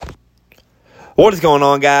What is going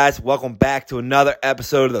on, guys? Welcome back to another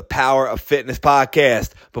episode of the Power of Fitness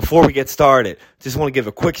podcast. Before we get started, just want to give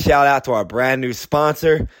a quick shout out to our brand new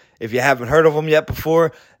sponsor. If you haven't heard of them yet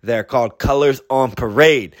before, they're called Colors on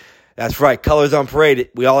Parade. That's right, Colors on Parade.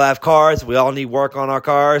 We all have cars. We all need work on our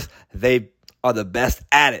cars. They are the best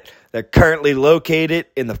at it. They're currently located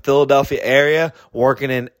in the Philadelphia area, working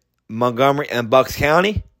in Montgomery and Bucks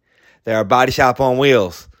County. They're a body shop on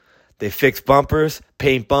wheels. They fix bumpers,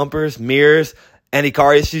 paint bumpers, mirrors, any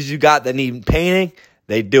car issues you got that need painting,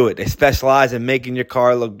 they do it. They specialize in making your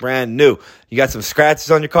car look brand new. You got some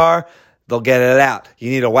scratches on your car, they'll get it out. You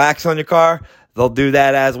need a wax on your car, they'll do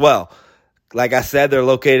that as well. Like I said, they're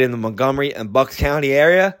located in the Montgomery and Bucks County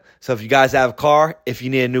area. So if you guys have a car, if you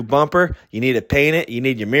need a new bumper, you need it painted, you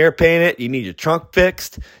need your mirror painted, you need your trunk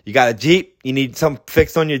fixed, you got a Jeep, you need something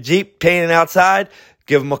fixed on your Jeep, painted outside,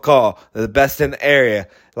 give them a call. They're the best in the area.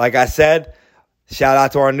 Like I said, shout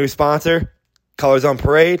out to our new sponsor, Colors on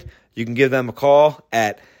Parade. You can give them a call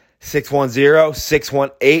at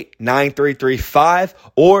 610-618-9335,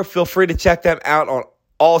 or feel free to check them out on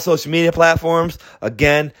all social media platforms.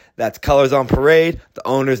 Again, that's Colors on Parade. The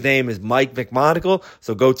owner's name is Mike McMonagle,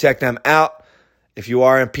 so go check them out. If you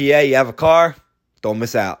are in PA, you have a car, don't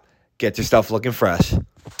miss out. Get your stuff looking fresh.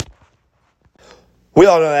 We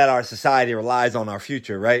all know that our society relies on our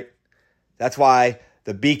future, right? That's why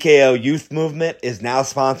the BKO Youth Movement is now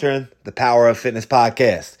sponsoring the Power of Fitness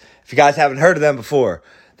podcast. If you guys haven't heard of them before,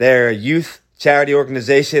 they're a youth charity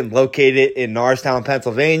organization located in Norristown,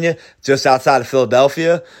 Pennsylvania, just outside of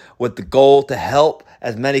Philadelphia, with the goal to help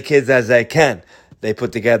as many kids as they can. They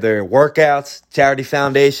put together workouts, charity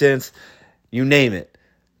foundations, you name it,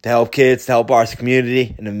 to help kids, to help our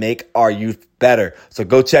community, and to make our youth better. So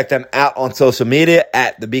go check them out on social media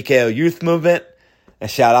at the BKO Youth Movement. And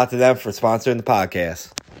shout out to them for sponsoring the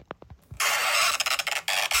podcast.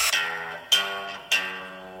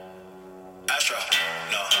 Astro,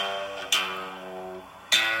 no.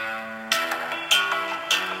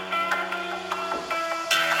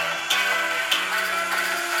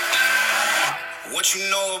 What you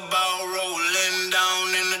know about rolling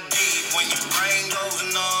down in the deep? When your brain goes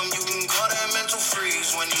numb, you can call that mental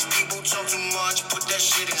freeze. When these people talk too much, put that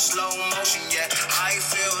shit in slow motion. Yeah, I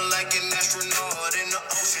feel like an astronaut in the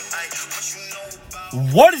ocean. What you know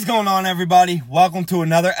about... What is going on, everybody? Welcome to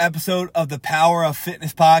another episode of the Power of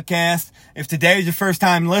Fitness podcast. If today is your first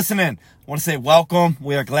time listening, I want to say welcome.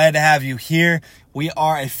 We are glad to have you here. We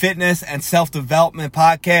are a fitness and self-development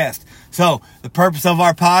podcast. So the purpose of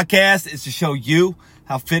our podcast is to show you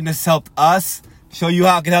how fitness helped us, show you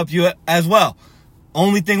how it can help you as well.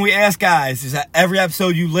 Only thing we ask, guys, is that every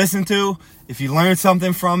episode you listen to, if you learn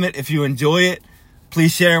something from it, if you enjoy it,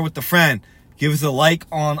 please share it with a friend. Give us a like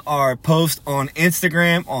on our post on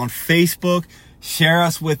Instagram, on Facebook. Share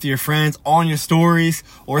us with your friends on your stories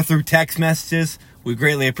or through text messages. We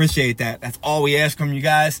greatly appreciate that. That's all we ask from you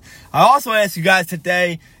guys. I also ask you guys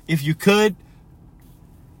today, if you could,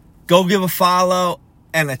 go give a follow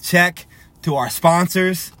and a check to our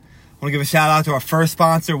sponsors. I want to give a shout out to our first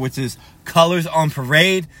sponsor, which is Colors on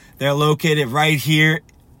Parade. They're located right here,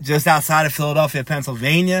 just outside of Philadelphia,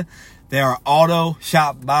 Pennsylvania. They are auto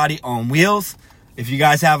shop body on wheels. If you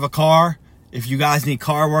guys have a car, if you guys need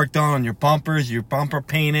car work done on your bumpers, your bumper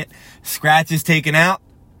painted, scratches taken out,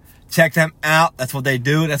 check them out. That's what they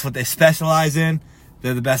do. That's what they specialize in.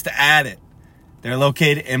 They're the best at it. They're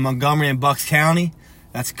located in Montgomery and Bucks County.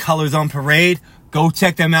 That's Colors on Parade. Go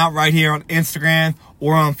check them out right here on Instagram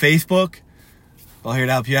or on Facebook. We're here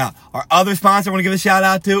to help you out. Our other sponsor I want to give a shout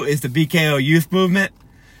out to is the BKO Youth Movement.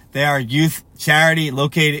 They are a youth charity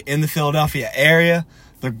located in the Philadelphia area.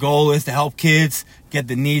 Their goal is to help kids get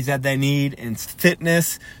the needs that they need in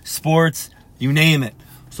fitness, sports, you name it.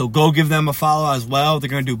 So go give them a follow as well. They're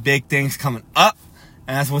going to do big things coming up.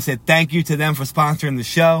 And I just want to say thank you to them for sponsoring the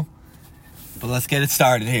show. But let's get it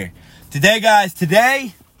started here. Today, guys,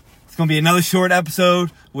 it's going to be another short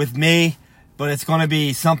episode with me, but it's going to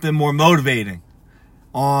be something more motivating.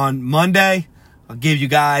 On Monday, I'll give you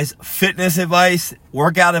guys fitness advice,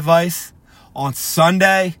 workout advice. On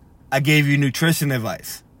Sunday, I gave you nutrition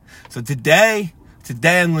advice. So today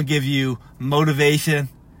I'm going to give you motivation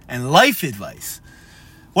and life advice.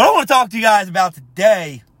 What I want to talk to you guys about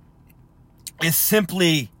today is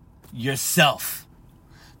simply yourself.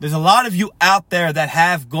 There's a lot of you out there that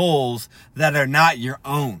have goals that are not your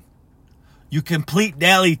own. You complete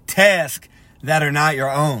daily tasks that are not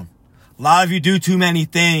your own. A lot of you do too many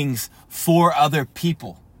things for other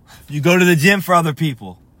people. You go to the gym for other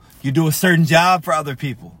people. You do a certain job for other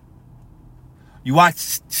people. You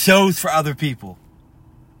watch shows for other people.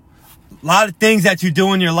 A lot of things that you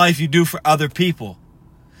do in your life, you do for other people.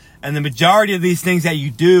 And the majority of these things that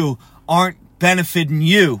you do aren't benefiting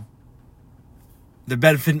you. They're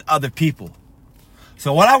benefiting other people.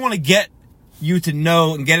 So what I want to get you to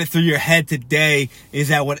know and get it through your head today is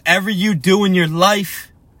that whatever you do in your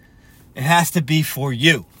life, it has to be for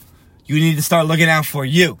you. You need to start looking out for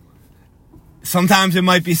you. Sometimes it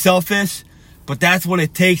might be selfish, but that's what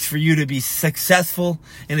it takes for you to be successful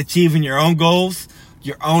in achieving your own goals,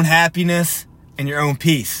 your own happiness, and your own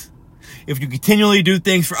peace. If you continually do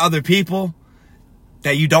things for other people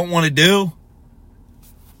that you don't want to do,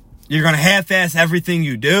 you're going to half-ass everything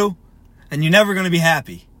you do, and you're never going to be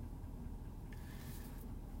happy.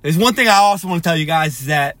 There's one thing I also want to tell you guys is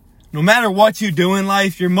that no matter what you do in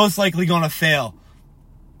life, you're most likely going to fail.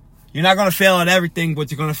 You're not going to fail at everything, but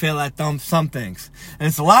you're going to fail at some things. And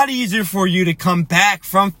it's a lot easier for you to come back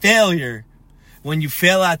from failure when you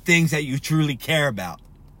fail at things that you truly care about.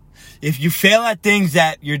 If you fail at things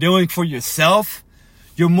that you're doing for yourself,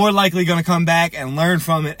 you're more likely going to come back and learn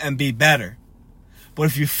from it and be better. But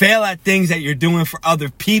if you fail at things that you're doing for other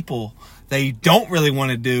people that you don't really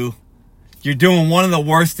want to do, you're doing one of the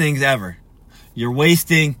worst things ever. You're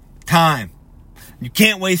wasting time. You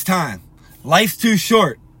can't waste time. Life's too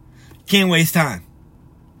short. You can't waste time.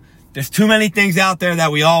 There's too many things out there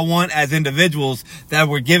that we all want as individuals that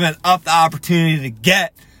we're giving up the opportunity to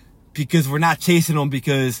get because we're not chasing them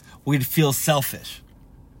because we feel selfish.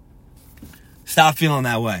 Stop feeling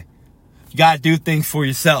that way. You got to do things for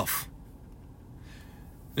yourself.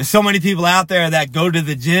 There's so many people out there that go to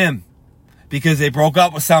the gym because they broke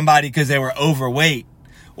up with somebody because they were overweight,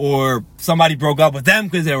 or somebody broke up with them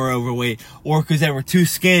because they were overweight, or because they were too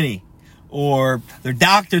skinny, or their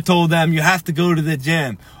doctor told them you have to go to the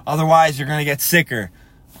gym, otherwise you're going to get sicker.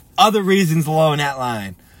 Other reasons along that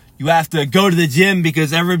line. You have to go to the gym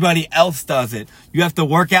because everybody else does it. You have to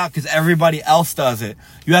work out because everybody else does it.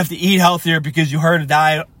 You have to eat healthier because you heard a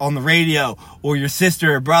diet on the radio, or your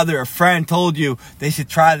sister or brother or friend told you they should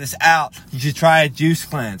try this out. You should try a juice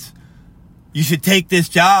cleanse. You should take this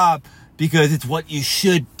job because it's what you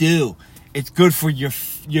should do. It's good for your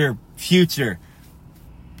future.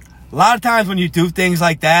 A lot of times when you do things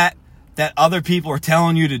like that other people are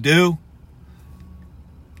telling you to do,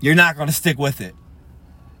 you're not going to stick with it.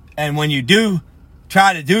 And when you do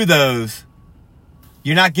try to do those,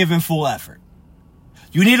 you're not giving full effort.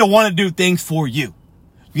 You need to want to do things for you.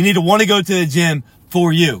 You need to want to go to the gym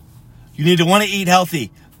for you. You need to want to eat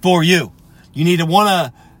healthy for you. You need to want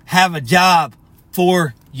to have a job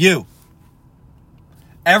for you.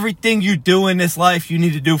 Everything you do in this life, you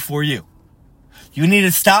need to do for you. You need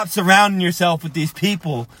to stop surrounding yourself with these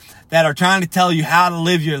people that are trying to tell you how to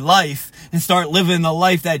live your life and start living the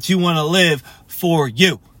life that you want to live for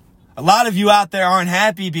you. A lot of you out there aren't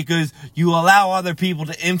happy because you allow other people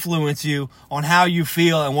to influence you on how you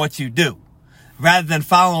feel and what you do, rather than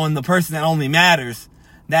following the person that only matters,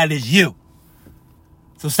 that is you.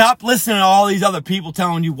 So stop listening to all these other people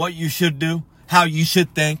telling you what you should do, how you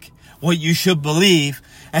should think, what you should believe,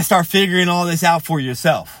 and start figuring all this out for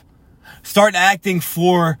yourself. Start acting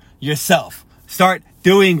for yourself. Start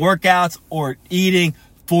doing workouts or eating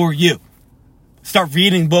for you. Start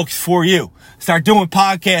reading books for you. Start doing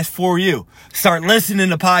podcasts for you. Start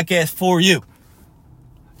listening to podcasts for you.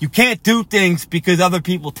 You can't do things because other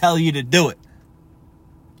people tell you to do it.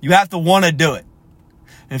 You have to want to do it.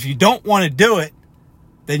 And if you don't want to do it,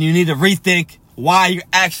 then you need to rethink why you're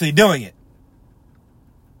actually doing it.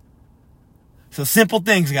 So simple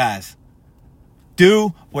things, guys.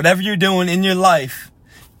 Do whatever you're doing in your life.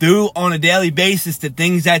 Do on a daily basis the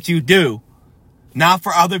things that you do, not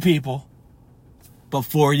for other people, but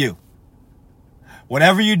for you.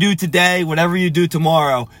 Whatever you do today, whatever you do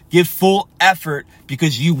tomorrow, give full effort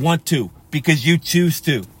because you want to, because you choose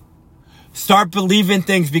to. Start believing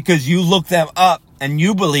things because you look them up and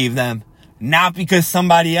you believe them, not because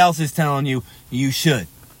somebody else is telling you you should.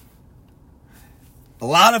 A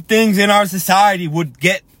lot of things in our society would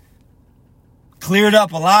get cleared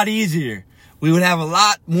up a lot easier. We would have a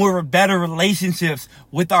lot more better relationships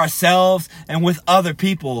with ourselves and with other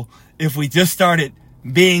people if we just started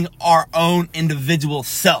being our own individual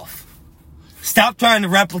self. Stop trying to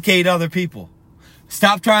replicate other people.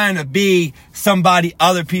 Stop trying to be somebody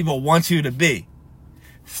other people want you to be.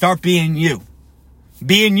 Start being you.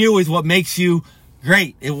 Being you is what makes you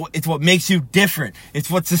great. It's what makes you different. It's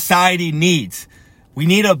what society needs. We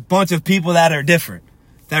need a bunch of people that are different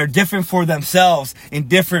for themselves in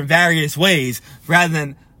different various ways, rather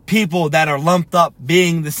than people that are lumped up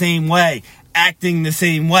being the same way, acting the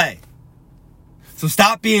same way. So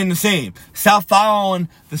stop being the same. Stop following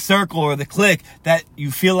the circle or the clique that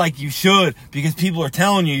you feel like you should because people are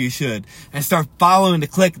telling you should. And start following the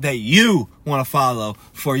clique that you want to follow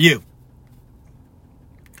for you.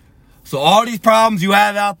 So all these problems you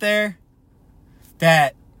have out there,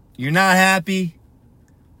 that you're not happy,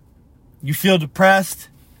 you feel depressed,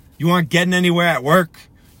 you aren't getting anywhere at work,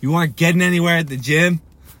 you aren't getting anywhere at the gym,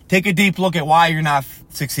 take a deep look at why you're not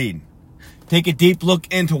succeeding. Take a deep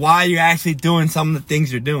look into why you're actually doing some of the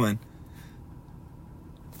things you're doing.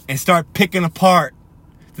 And start picking apart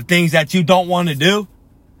the things that you don't want to do.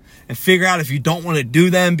 And figure out if you don't want to do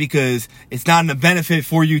them because it's not a benefit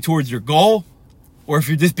for you towards your goal. Or if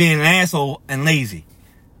you're just being an asshole and lazy.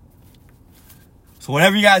 So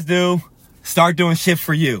whatever you guys do, start doing shit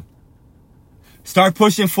for you. Start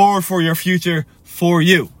pushing forward for your future for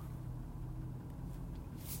you.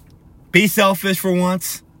 Be selfish for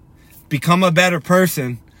once. Become a better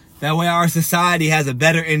person. That way our society has a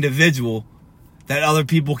better individual that other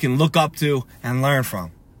people can look up to and learn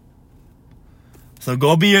from. So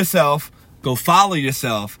go be yourself. Go follow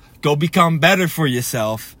yourself. Go become better for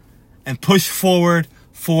yourself. And push forward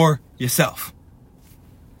for yourself.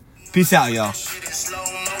 Peace out, y'all.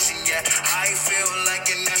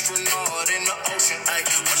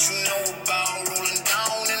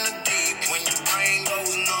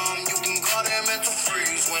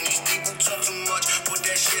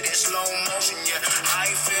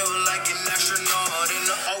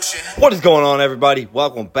 What is going on, everybody?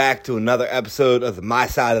 Welcome back to another episode of the My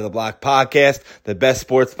Side of the Block podcast, the best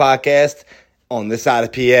sports podcast on this side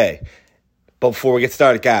of PA. But before we get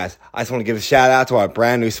started, guys, I just want to give a shout out to our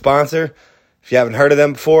brand new sponsor. If you haven't heard of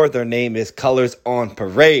them before, their name is Colors on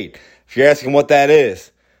Parade. If you're asking what that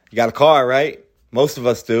is, you got a car, right? Most of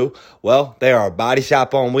us do. Well, they are a body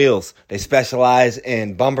shop on wheels. They specialize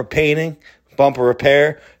in bumper painting, bumper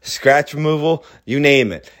repair, scratch removal, you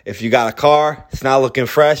name it. If you got a car, it's not looking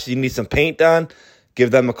fresh, you need some paint done,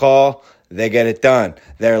 give them a call. They get it done.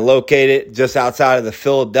 They're located just outside of the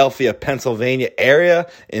Philadelphia, Pennsylvania area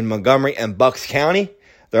in Montgomery and Bucks County.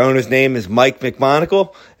 Their owner's name is Mike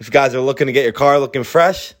McMonagle. If you guys are looking to get your car looking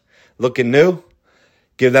fresh, looking new,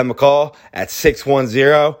 give them a call at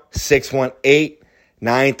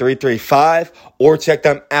 610-618-9335 or check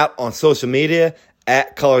them out on social media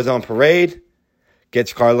at Colors on Parade.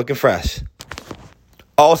 Get your car looking fresh.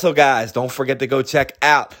 Also, guys, don't forget to go check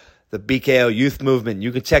out the BKO Youth Movement.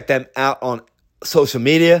 You can check them out on social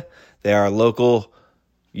media. They are a local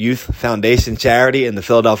youth foundation charity in the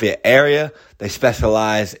Philadelphia area. They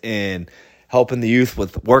specialize in helping the youth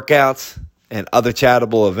with workouts and other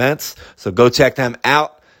charitable events. So go check them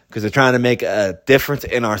out because they're trying to make a difference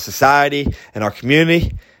in our society and our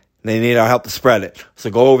community. They need our help to spread it. So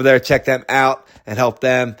go over there, check them out, and help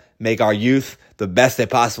them make our youth the best they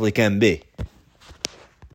possibly can be.